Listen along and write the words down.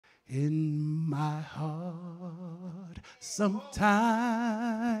In my heart, sometimes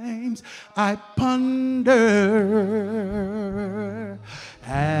I ponder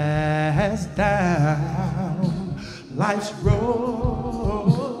as down life's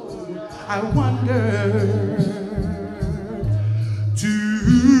road I wonder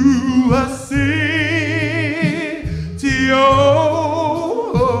to a city over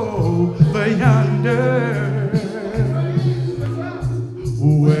yonder,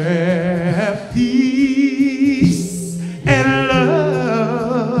 where peace and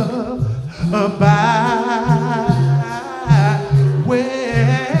love abide,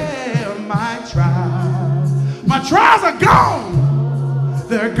 where my trials are gone,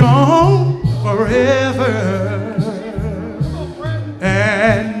 they're gone forever,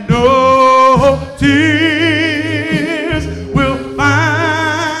 and no tears will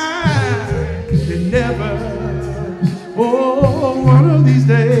find it never. Oh, one of these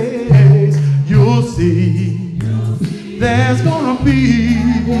days you'll see there's gonna be,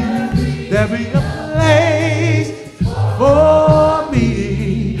 there'll be a place for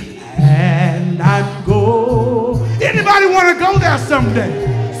me, and I'm going. Anybody want to go there someday?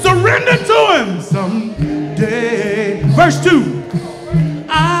 Surrender to him someday. Verse 2.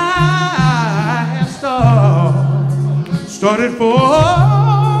 I have started for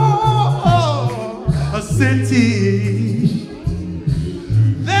a city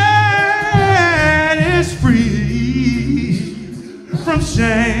that is free from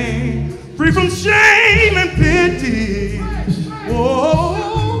shame, and pity.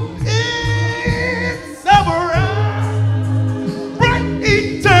 Oh, it's a bright,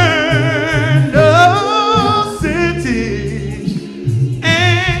 eternal city,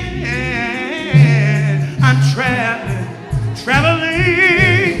 and I'm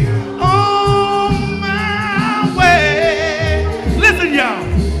traveling on my way. Listen, y'all,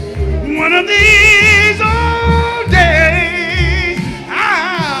 one of these old days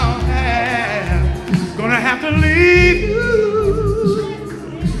gonna have to leave you.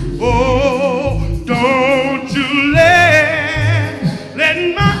 Oh, don't you let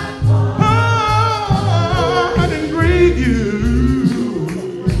my heart grieve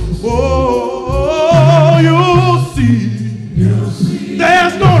you. Oh, you'll see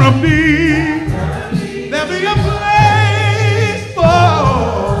there's gonna be, there'll be a place for,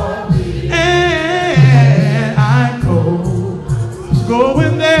 and I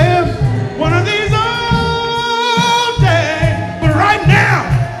going there one of these old days. But right now,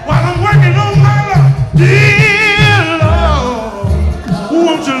 while I'm working on my love, dear Lord,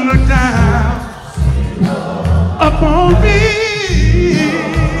 won't you look down upon me?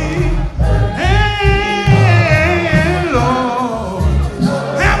 And Lord,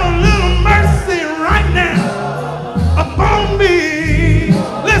 have a little mercy right now upon me.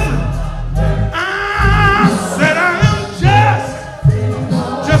 Listen, I said I am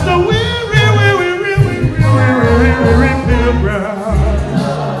just a weary pilgrim.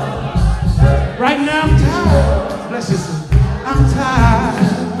 Right now I'm tired. Bless you, sir. I'm tired,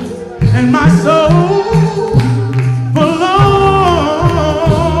 and my soul forlorn.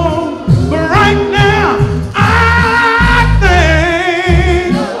 But right now I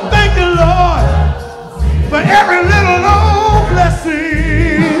thank the Lord for every little old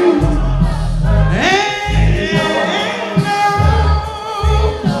blessing. And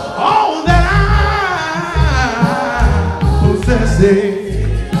all that I possess.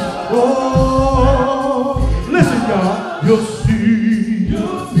 Oh, listen, y'all, you'll see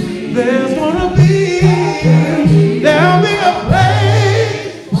there's gonna be, there'll be a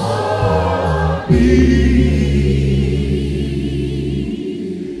place for me.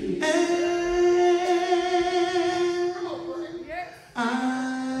 And I'm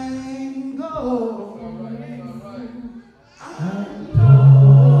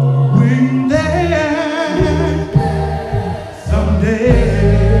going there someday.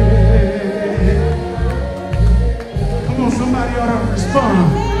 Come on, somebody ought to respond.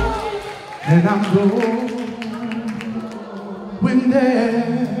 And I'm going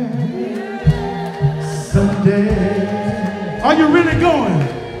there someday. Are you really going?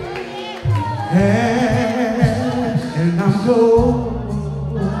 And I'm going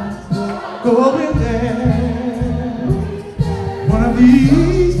there one of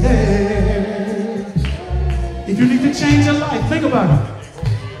these days. If you need to change your life, think about it.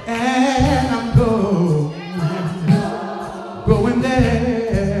 And I'm going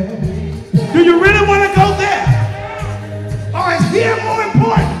there. Do you really want to go there? Or is here more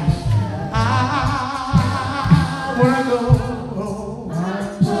important? I want to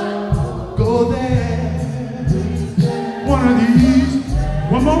go there one of these.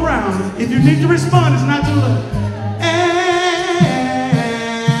 One more around. If you need to respond, it's not too late.